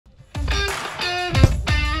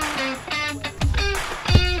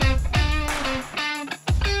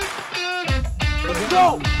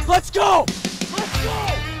Let's go! Let's go!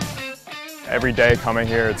 Every day coming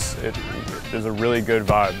here, there's a really good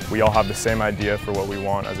vibe. We all have the same idea for what we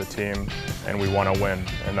want as a team, and we want to win,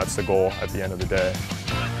 and that's the goal at the end of the day.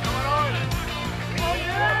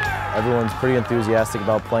 Everyone's pretty enthusiastic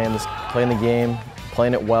about playing the game,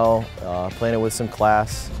 playing it well, playing it with some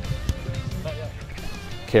class.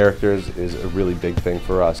 Characters is a really big thing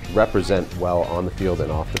for us. Represent well on the field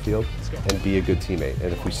and off the field, and be a good teammate.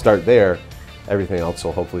 And if we start there, everything else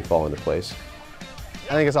will hopefully fall into place.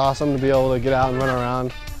 I think it's awesome to be able to get out and run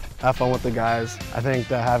around, have fun with the guys. I think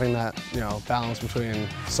that having that, balance between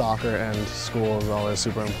soccer and school is always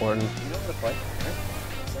super important.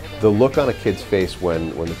 The look on a kid's face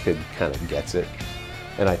when the kid kind of gets it,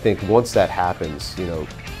 and I think once that happens,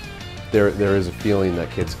 there is a feeling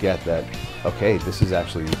that kids get that, okay, this is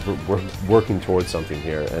actually, we're working towards something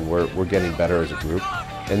here, and we're getting better as a group.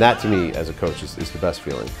 And that, to me, as a coach, is the best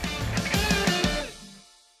feeling.